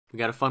We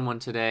got a fun one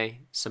today.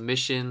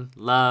 Submission,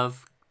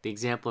 love, the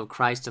example of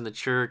Christ in the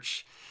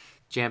church,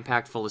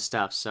 jam-packed full of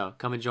stuff. So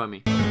come and join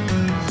me.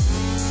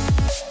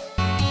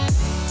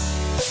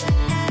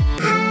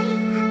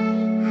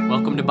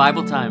 Welcome to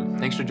Bible Time.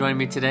 Thanks for joining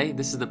me today.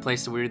 This is the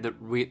place that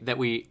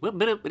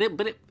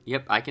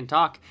yep, I can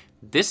talk.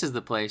 This is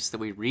the place that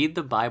we read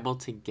the Bible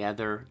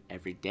together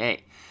every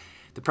day.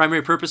 The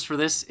primary purpose for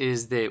this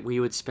is that we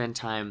would spend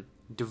time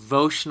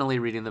devotionally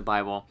reading the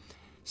Bible,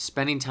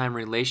 spending time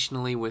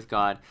relationally with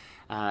God,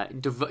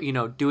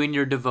 doing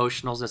your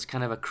devotionals. That's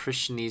kind of a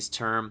Christianese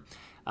term,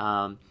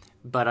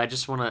 but I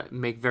just want to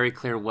make very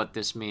clear what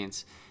this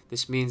means.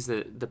 This means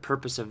that the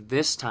purpose of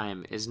this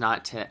time is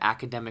not to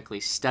academically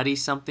study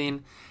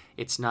something.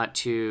 It's not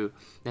to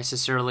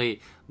necessarily,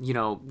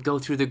 go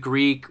through the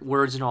Greek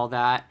words and all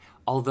that,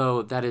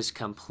 although that is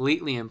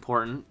completely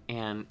important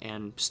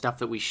and stuff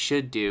that we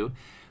should do.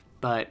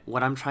 But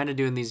what I'm trying to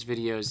do in these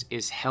videos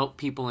is help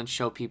people and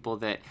show people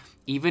that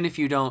even if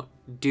you don't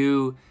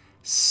do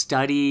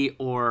study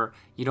or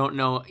you don't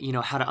know,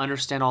 how to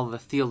understand all the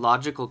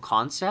theological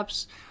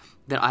concepts,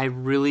 that I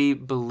really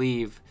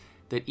believe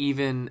that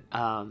even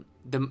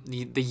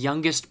the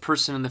youngest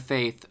person in the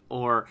faith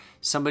or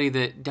somebody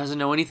that doesn't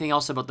know anything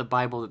else about the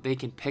Bible, that they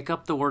can pick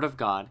up the Word of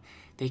God,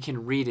 they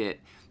can read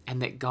it,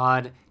 and that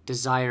God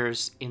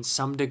desires in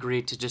some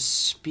degree to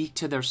just speak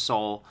to their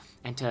soul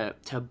and to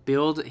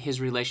build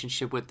His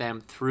relationship with them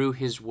through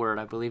His Word.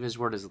 I believe His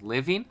Word is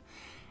living,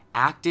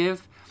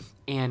 active,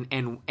 and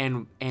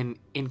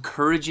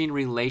encouraging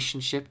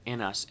relationship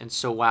in us. And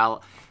so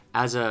while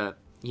as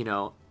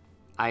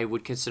I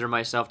would consider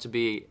myself to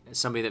be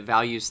somebody that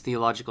values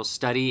theological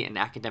study and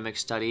academic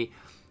study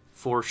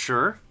for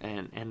sure,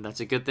 and that's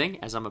a good thing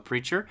as I'm a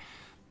preacher,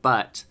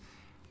 but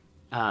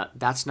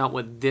that's not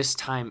what this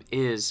time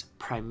is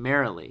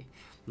primarily.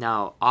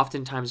 Now,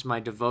 oftentimes my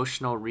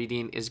devotional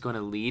reading is going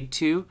to lead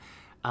to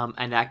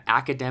an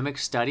academic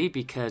study,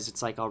 because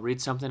it's like I'll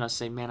read something, I'll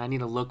say, man, I need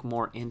to look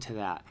more into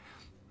that.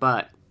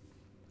 But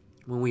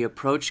when we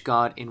approach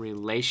God in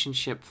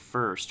relationship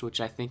first, which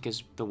I think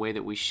is the way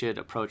that we should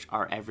approach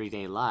our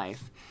everyday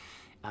life,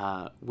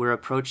 we're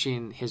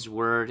approaching His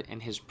Word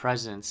and His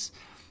presence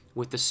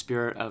with the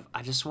spirit of,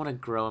 I just want to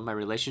grow in my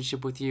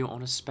relationship with you. I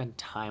want to spend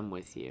time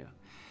with you.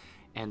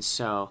 And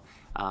so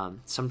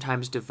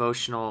sometimes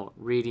devotional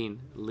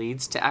reading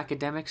leads to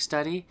academic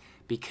study,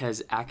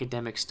 because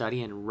academic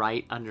study and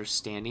right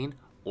understanding,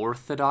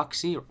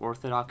 orthodoxy or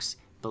orthodox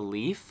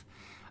belief,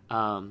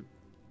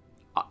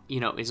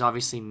 is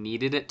obviously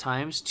needed at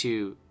times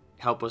to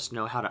help us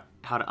know how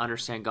to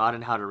understand God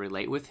and how to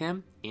relate with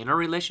Him in our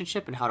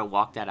relationship and how to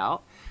walk that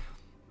out.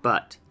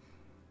 But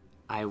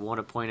I want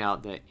to point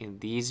out that in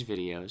these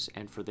videos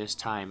and for this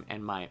time,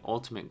 and my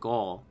ultimate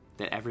goal,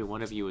 that every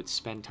one of you would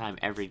spend time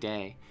every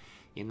day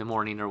in the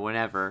morning or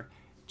whenever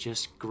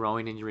just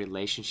growing in your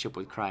relationship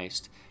with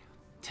Christ,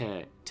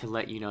 to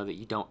let you know that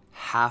you don't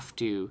have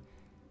to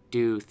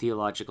do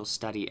theological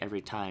study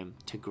every time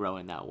to grow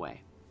in that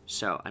way.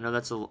 So I know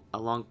that's a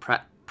long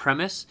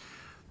premise,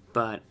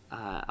 but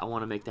I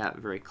want to make that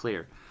very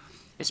clear,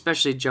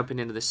 especially jumping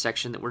into this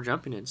section that we're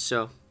jumping in.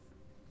 So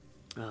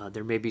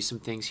there may be some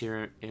things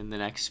here in the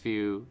next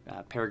few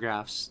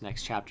paragraphs,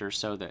 next chapter or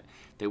so, that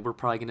we're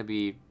probably going to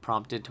be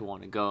prompted to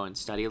want to go and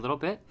study a little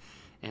bit.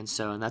 And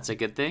that's a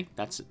good thing.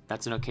 That's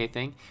an okay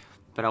thing.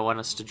 But I want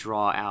us to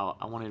draw out.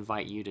 I want to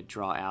invite you to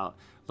draw out,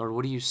 Lord,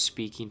 what are you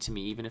speaking to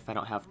me? Even if I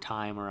don't have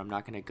time, or I'm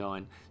not going to go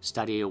and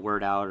study a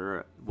word out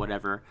or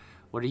whatever,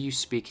 what are you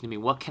speaking to me?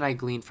 What can I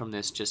glean from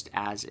this just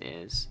as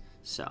is?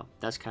 So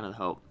that's kind of the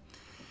hope.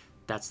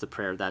 That's the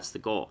prayer. That's the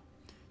goal.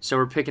 So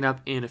we're picking up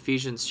in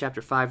Ephesians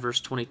chapter 5,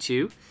 verse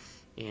 22,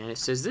 and it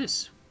says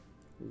this: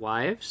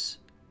 Wives,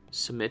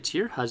 submit to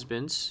your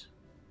husbands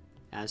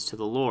as to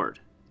the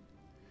Lord.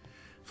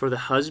 For the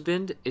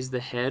husband is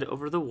the head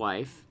over the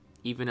wife,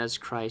 even as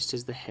Christ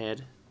is the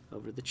head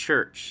over the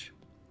church,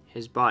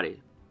 His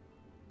body,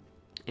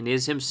 and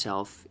is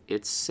Himself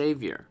its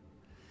Savior.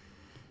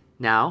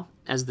 Now,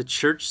 as the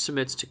church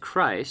submits to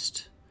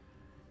Christ,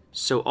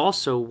 so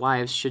also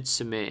wives should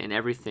submit in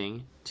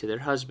everything to their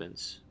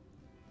husbands.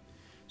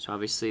 So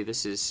obviously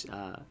this is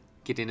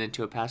getting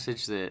into a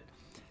passage that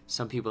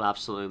some people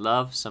absolutely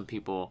love, some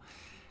people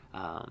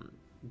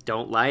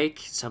don't like.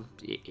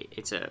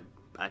 It's a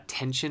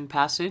tension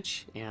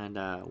passage, and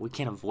we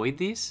can't avoid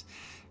these.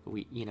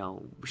 We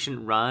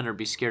shouldn't run or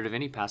be scared of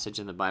any passage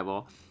in the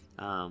Bible.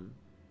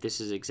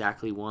 This is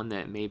exactly one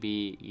that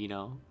maybe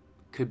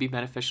could be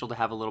beneficial to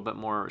have a little bit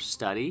more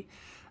study,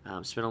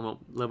 spend a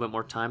little bit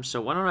more time.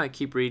 So why don't I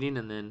keep reading,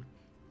 and then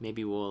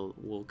maybe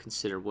we'll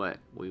consider what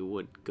we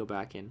would go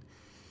back and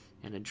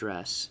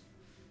address,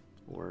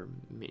 or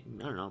I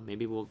don't know,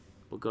 maybe we'll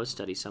go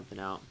study something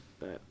out.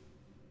 But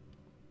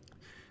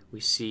we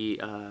see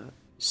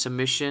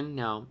submission.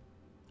 Now,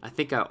 I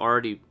think I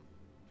already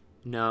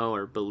know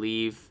or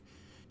believe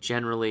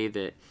generally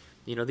that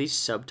these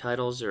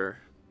subtitles are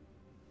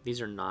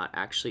not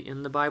actually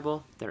in the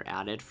Bible. They're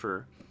added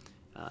for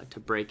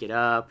to break it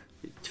up.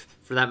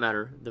 For that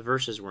matter, the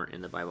verses weren't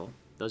in the Bible.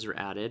 Those are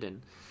added,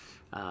 and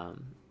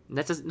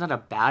that's not a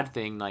bad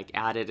thing, like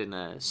added in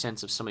a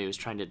sense of somebody who's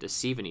trying to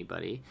deceive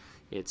anybody.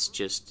 It's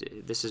just,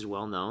 this is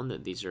well known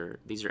that these are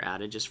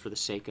added just for the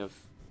sake of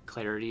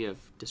clarity of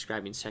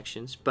describing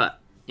sections. But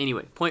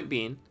anyway, point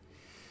being,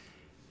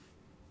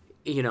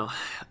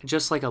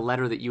 just like a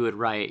letter that you would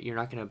write, you're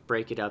not going to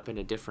break it up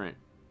into different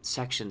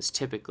sections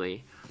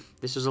typically.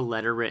 This was a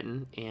letter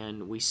written,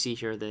 and we see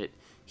here that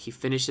he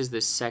finishes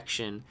this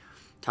section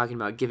talking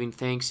about giving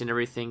thanks and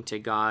everything to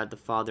God the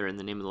Father in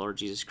the name of the Lord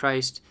Jesus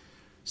Christ,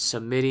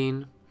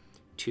 submitting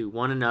to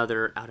one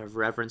another out of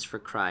reverence for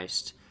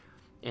Christ.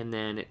 And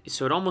then,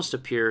 so it almost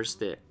appears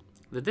that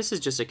this is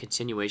just a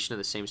continuation of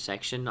the same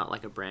section, not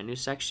like a brand new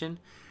section.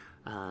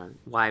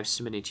 Wives,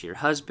 submitting to your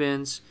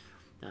husbands.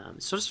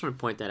 So I just want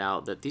to point that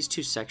out, that these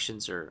two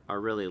sections are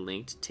really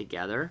linked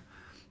together.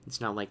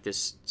 It's not like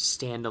this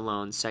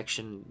standalone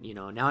section,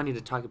 now I need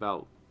to talk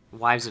about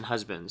wives and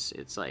husbands.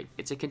 It's like,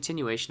 it's a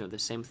continuation of the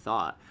same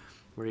thought,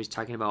 where he's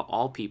talking about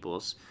all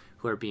peoples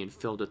who are being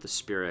filled with the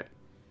Spirit.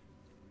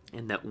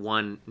 And that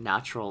one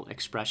natural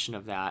expression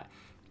of that,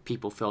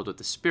 people filled with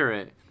the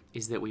Spirit,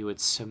 is that we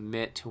would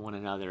submit to one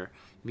another,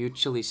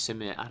 mutually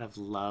submit out of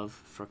love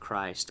for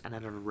Christ and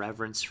out of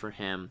reverence for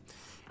Him.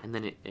 And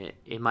then,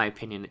 in my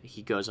opinion,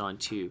 he goes on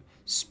to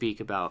speak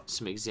about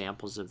some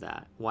examples of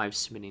that. Wives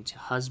submitting to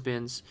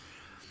husbands,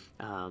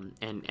 and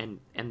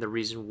the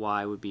reason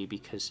why would be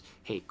because,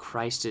 hey,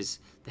 Christ is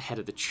the head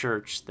of the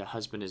church, the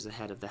husband is the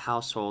head of the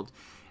household,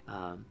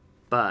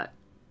 but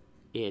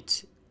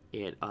it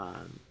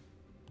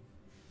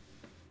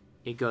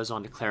goes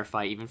on to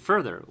clarify even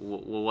further.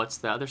 Well, what's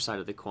the other side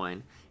of the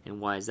coin, and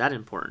why is that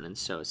important? And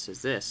so it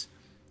says this: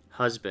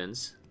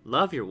 husbands,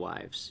 love your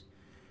wives,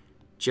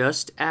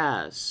 just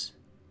as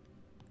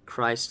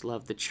Christ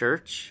loved the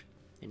church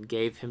and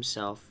gave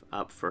himself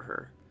up for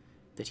her,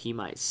 that he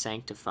might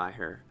sanctify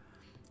her,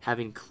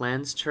 having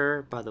cleansed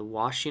her by the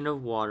washing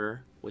of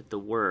water with the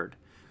word,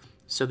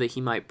 so that he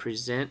might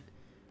present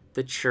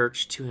the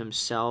church to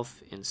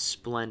himself in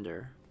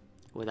splendor,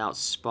 without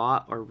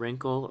spot or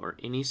wrinkle or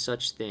any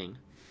such thing,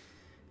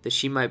 that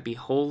she might be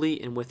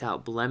holy and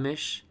without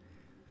blemish.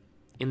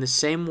 In the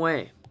same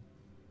way,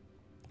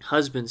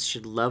 husbands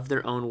should love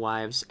their own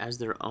wives as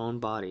their own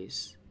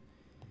bodies.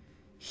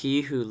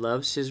 He who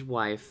loves his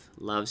wife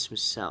loves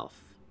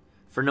himself.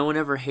 For no one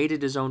ever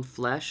hated his own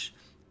flesh,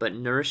 but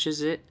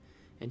nourishes it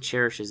and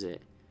cherishes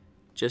it,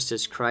 just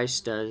as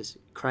Christ does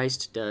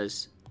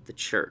the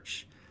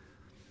church.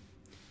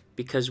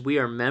 Because we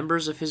are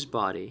members of his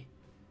body,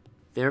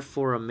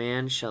 therefore a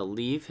man shall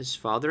leave his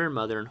father and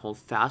mother and hold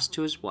fast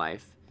to his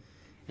wife,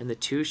 and the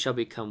two shall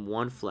become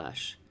one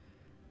flesh.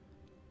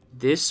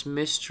 This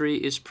mystery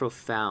is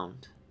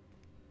profound,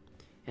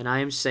 and I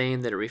am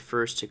saying that it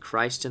refers to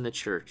Christ and the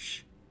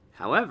church.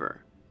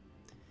 However,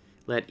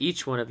 let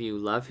each one of you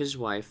love his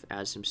wife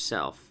as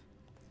himself,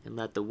 and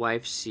let the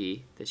wife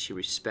see that she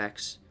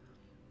respects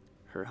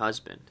her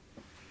husband.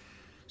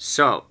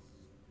 So,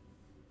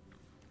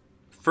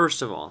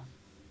 first of all,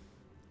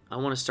 I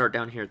want to start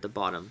down here at the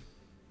bottom,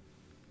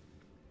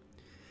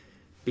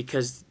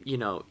 because,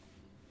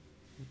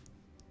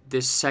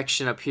 this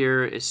section up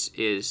here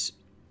is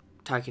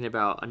talking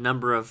about a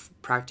number of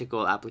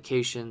practical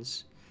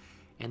applications,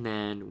 and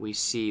then we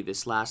see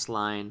this last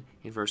line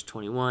in verse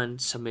 21,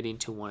 submitting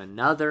to one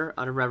another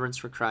out of reverence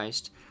for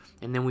Christ,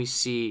 and then we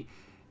see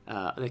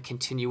the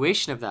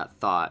continuation of that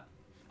thought,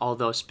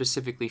 although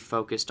specifically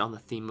focused on the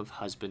theme of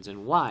husbands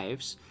and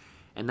wives,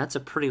 and that's a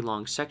pretty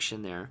long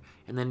section there.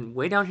 And then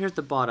way down here at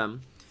the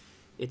bottom,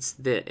 it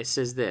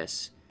says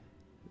this: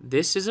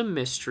 this is a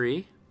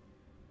mystery,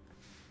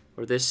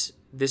 or this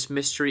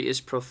mystery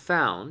is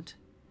profound,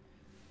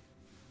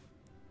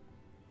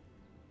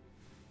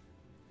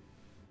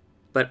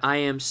 but I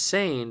am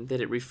saying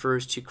that it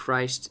refers to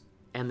Christ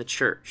and the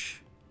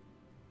church.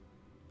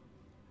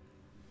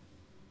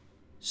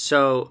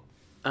 So,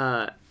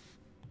 I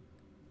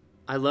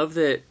love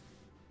that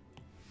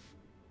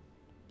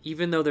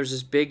even though there's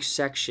this big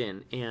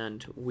section,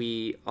 and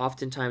we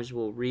oftentimes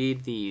will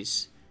read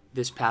this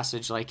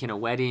passage like in a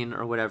wedding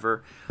or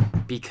whatever,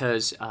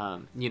 because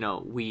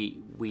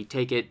we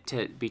take it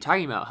to be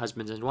talking about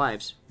husbands and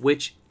wives,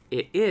 which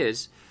it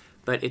is,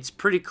 but it's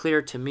pretty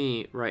clear to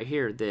me right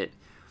here that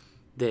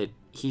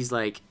he's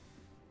like,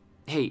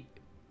 hey,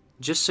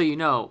 just so you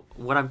know,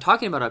 what I'm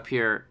talking about up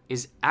here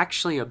is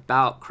actually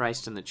about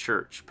Christ and the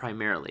church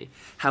primarily.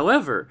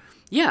 However,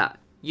 yeah,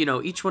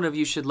 each one of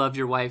you should love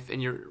your wife, and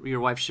your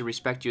wife should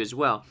respect you as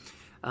well.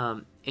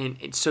 And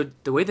so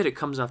the way that it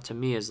comes off to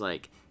me is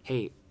like,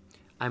 hey,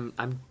 I'm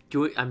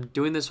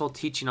doing this whole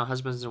teaching on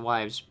husbands and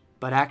wives,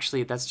 but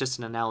actually that's just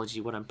an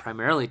analogy. What I'm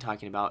primarily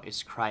talking about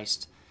is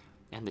Christ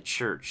and the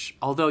church.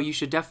 Although you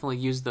should definitely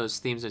use those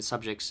themes and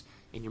subjects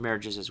in your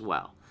marriages as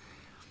well.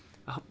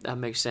 I hope that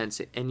makes sense.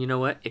 And you know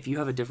what? If you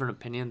have a different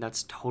opinion,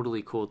 that's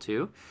totally cool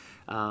too.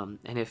 And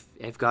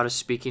if God is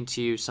speaking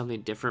to you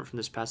something different from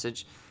this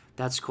passage,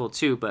 that's cool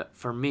too. But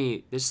for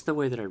me, this is the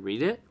way that I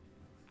read it.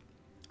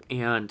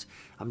 And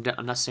I'm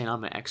not saying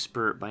I'm an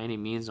expert by any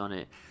means on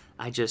it.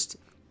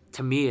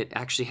 To me, it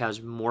actually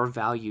has more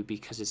value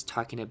because it's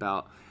talking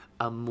about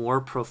a more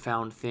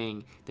profound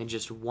thing than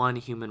just one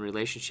human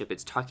relationship.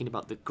 It's talking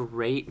about the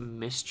great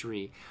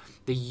mystery,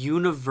 the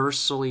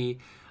universally,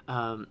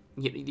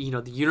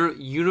 the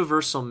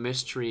universal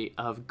mystery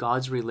of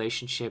God's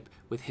relationship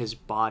with his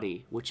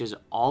body, which is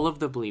all of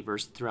the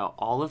believers throughout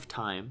all of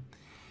time,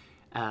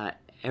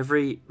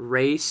 every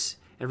race,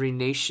 every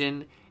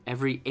nation,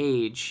 every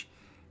age,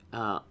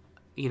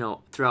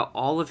 throughout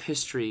all of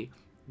history,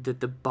 that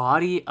the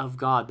body of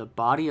God, the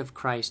body of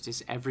Christ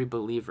is every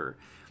believer,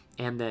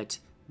 and that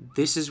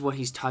this is what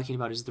he's talking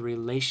about, is the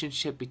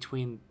relationship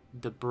between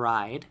the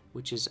bride,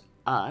 which is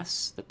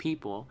us, the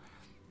people,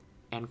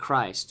 and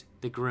Christ,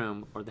 the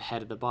groom, or the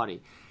head of the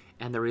body.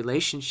 And the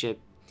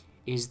relationship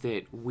is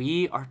that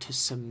we are to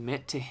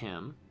submit to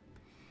him,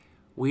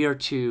 we are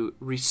to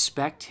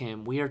respect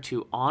him, we are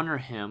to honor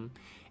him,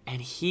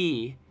 and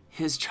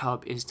his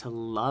job is to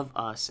love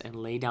us and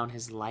lay down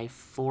his life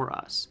for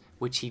us,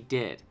 which he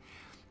did.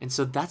 And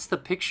so that's the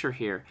picture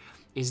here,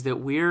 is that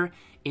we're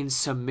in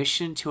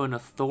submission to an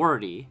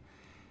authority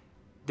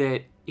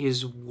that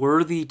is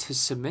worthy to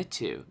submit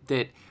to,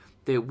 that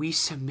we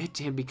submit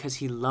to him because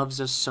he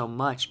loves us so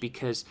much,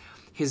 because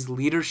his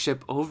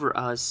leadership over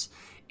us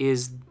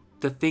is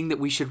the thing that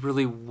we should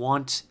really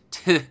want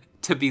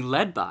to be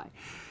led by.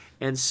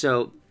 And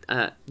so,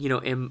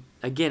 in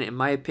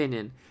my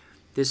opinion,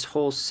 this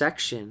whole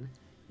section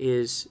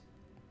is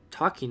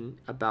talking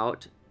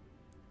about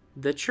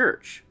the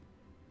church.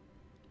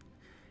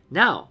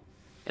 Now,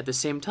 at the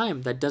same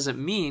time, that doesn't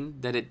mean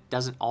that it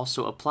doesn't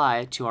also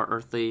apply to our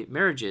earthly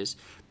marriages,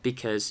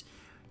 because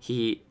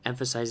he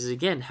emphasizes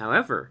again,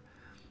 however,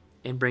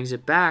 and brings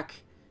it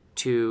back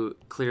to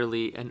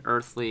clearly an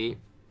earthly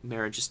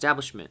marriage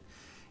establishment.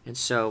 And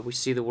so we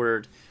see the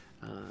word,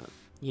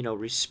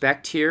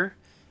 respect here,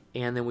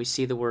 and then we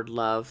see the word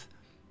love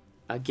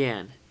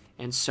again.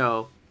 And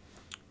so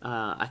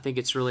I think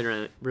it's really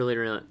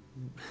having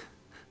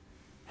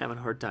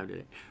a hard time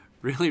today.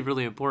 Really,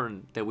 really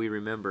important that we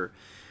remember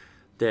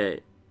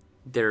that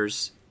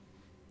there's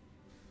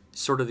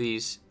sort of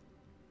these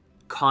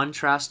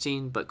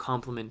contrasting but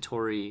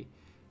complementary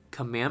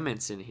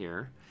commandments in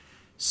here: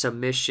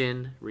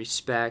 submission,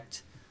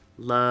 respect,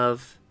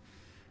 love,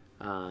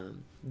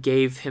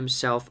 gave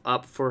himself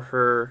up for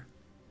her,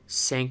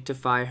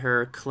 sanctify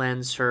her,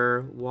 cleanse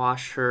her,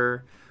 wash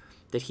her,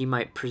 that he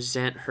might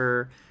present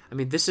her. I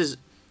mean, this is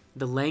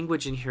the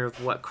language in here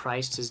of what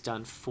Christ has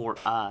done for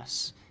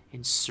us,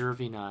 in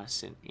serving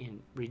us, and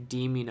in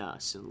redeeming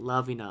us, and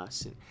loving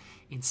us, and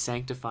in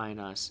sanctifying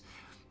us.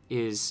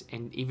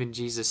 And even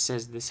Jesus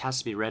says this has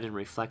to be read in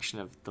reflection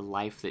of the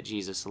life that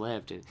Jesus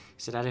lived. And he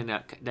said, I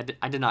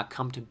did not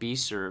come to be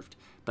served,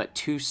 but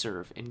to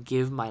serve and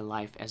give my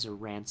life as a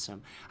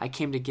ransom. I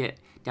came to get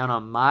down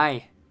on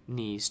my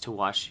knees to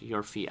wash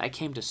your feet. I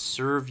came to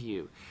serve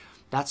you.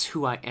 That's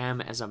who I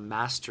am as a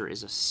master,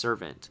 is a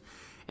servant.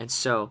 And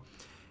so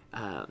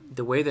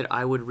the way that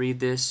I would read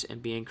this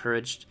and be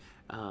encouraged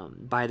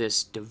by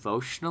this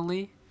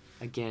devotionally,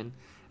 again,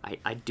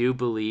 I do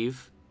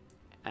believe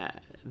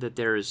that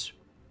there's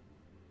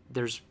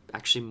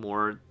actually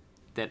more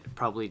that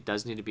probably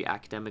does need to be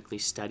academically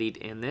studied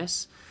in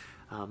this,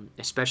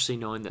 especially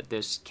knowing that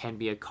this can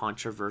be a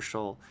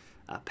controversial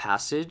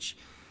passage.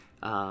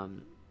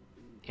 And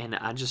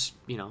I just,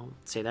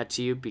 say that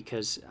to you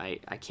because I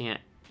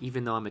can't,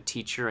 even though I'm a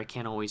teacher, I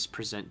can't always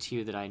present to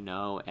you that I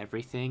know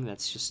everything.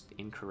 That's just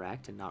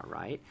incorrect and not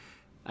right.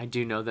 I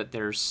do know that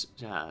there's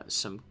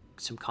some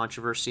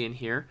controversy in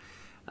here,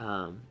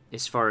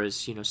 as far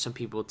as, some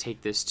people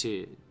take this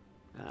to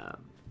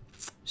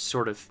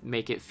sort of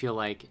make it feel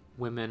like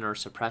women are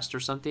suppressed or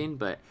something.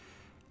 But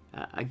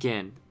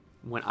again,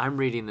 when I'm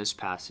reading this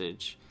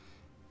passage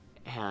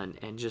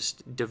and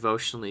just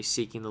devotionally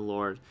seeking the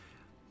Lord,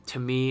 to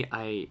me,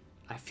 I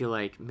feel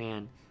like,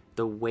 man,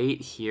 the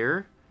weight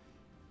here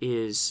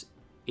is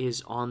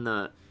on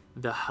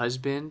the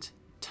husband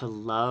to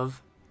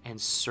love and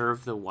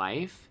serve the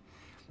wife,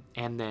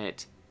 and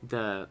that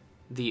the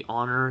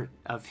honor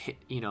of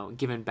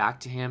given back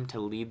to him to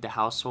lead the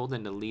household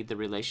and to lead the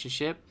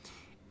relationship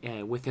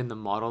within the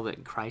model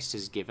that Christ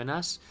has given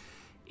us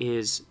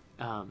is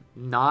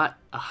not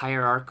a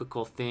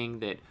hierarchical thing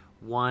that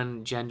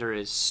one gender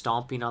is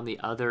stomping on the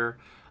other.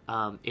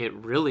 It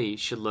really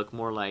should look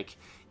more like,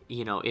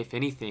 if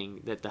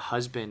anything, that the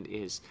husband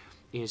is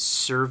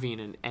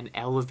serving and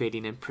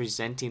elevating and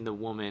presenting the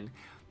woman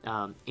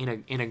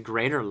in a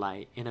greater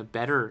light, in a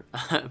better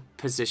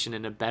position,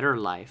 in a better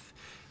life.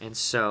 And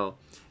so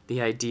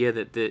the idea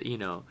that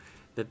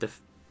the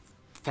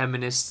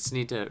feminists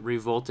need to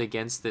revolt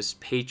against this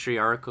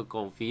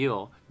patriarchal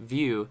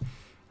view,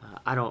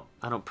 I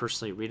don't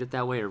personally read it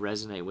that way or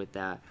resonate with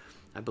that.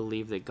 I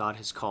believe that God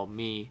has called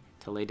me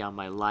to lay down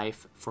my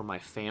life for my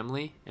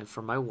family and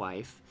for my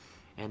wife,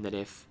 and that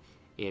if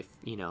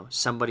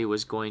somebody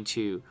was going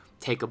to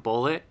take a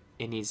bullet,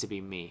 it needs to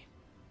be me,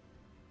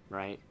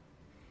 right?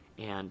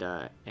 And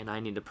I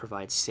need to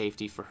provide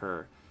safety for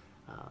her,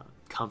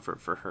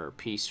 comfort for her,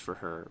 peace for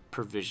her,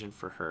 provision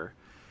for her.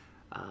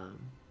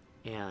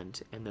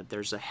 and that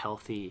there's a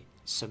healthy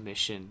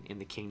submission in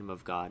the kingdom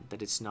of God,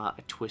 that it's not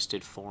a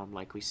twisted form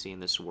like we see in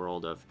this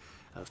world of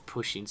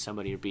pushing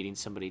somebody or beating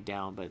somebody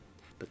down, but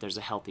there's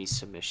a healthy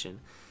submission,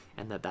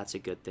 and that's a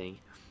good thing.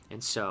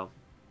 And so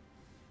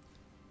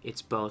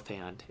it's both,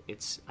 and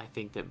I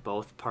think that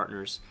both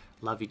partners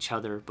love each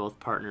other. Both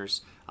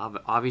partners,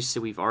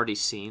 obviously we've already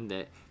seen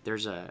that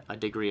there's a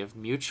degree of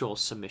mutual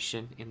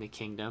submission in the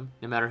kingdom,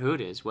 no matter who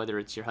it is, whether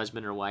it's your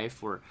husband or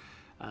wife, or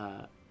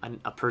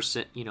a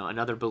person,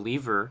 another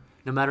believer,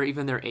 no matter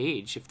even their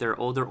age, if they're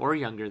older or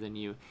younger than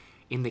you.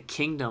 In the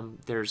kingdom,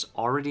 there's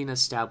already an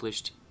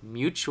established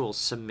mutual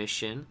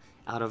submission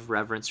out of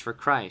reverence for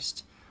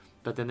Christ.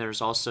 But then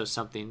there's also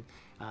something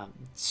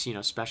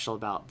special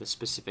about the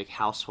specific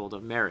household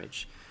of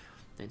marriage.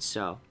 And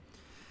so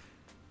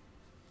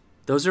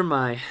those are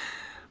my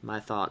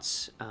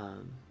thoughts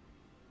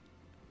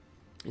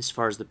as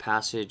far as the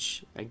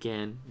passage.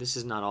 Again, this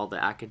is not all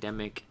the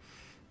academic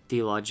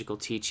theological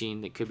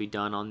teaching that could be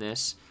done on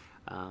this,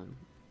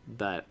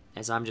 but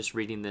as I'm just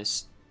reading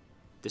this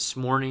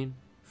morning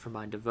for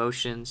my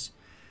devotions,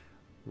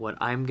 what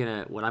I'm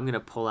gonna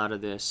pull out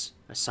of this,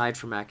 aside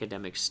from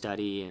academic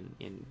study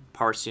and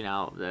parsing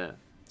out the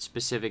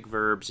specific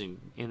verbs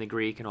in the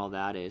Greek and all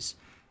that, is,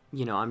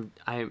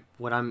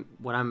 what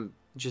I'm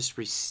just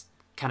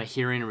kind of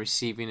hearing and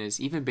receiving is,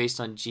 even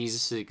based on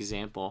Jesus'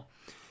 example,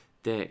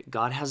 that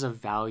God has a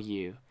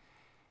value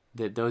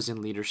that those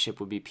in leadership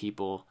would be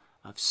people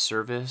of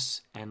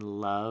service and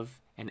love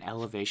and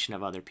elevation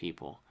of other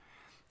people,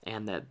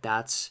 and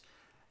that's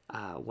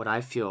what I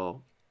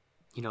feel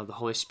the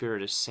Holy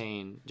Spirit is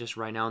saying just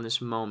right now in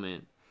this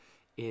moment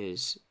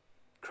is,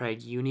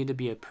 Craig, you need to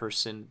be a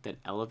person that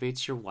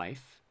elevates your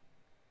wife,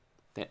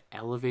 that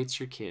elevates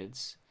your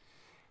kids,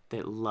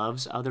 that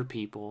loves other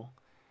people,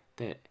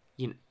 that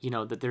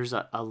that there's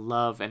a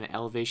love and an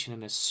elevation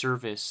and a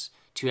service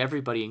to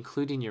everybody,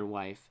 including your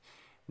wife,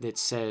 that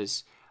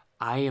says,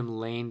 I am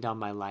laying down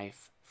my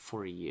life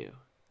for you.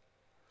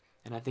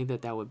 And I think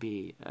that would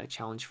be a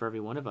challenge for every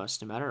one of us,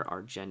 no matter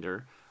our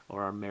gender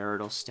or our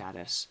marital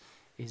status,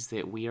 is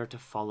that we are to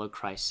follow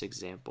Christ's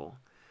example.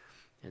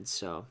 And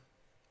so,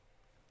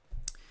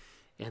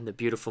 and the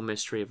beautiful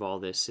mystery of all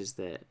this is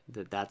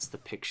that's the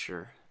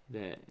picture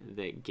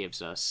that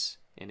gives us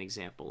an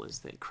example, is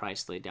that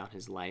Christ laid down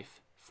his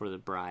life for the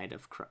bride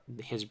of Christ,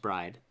 his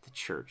bride, the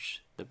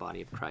church, the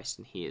body of Christ,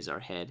 and he is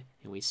our head,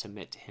 and we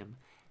submit to him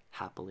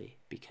happily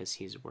because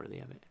he is worthy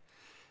of it.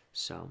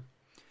 So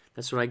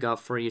that's what I got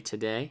for you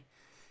today,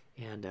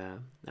 and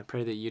I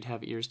pray that you'd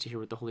have ears to hear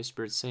what the Holy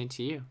Spirit's saying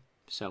to you.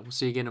 So we'll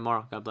see you again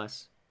tomorrow. God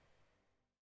bless.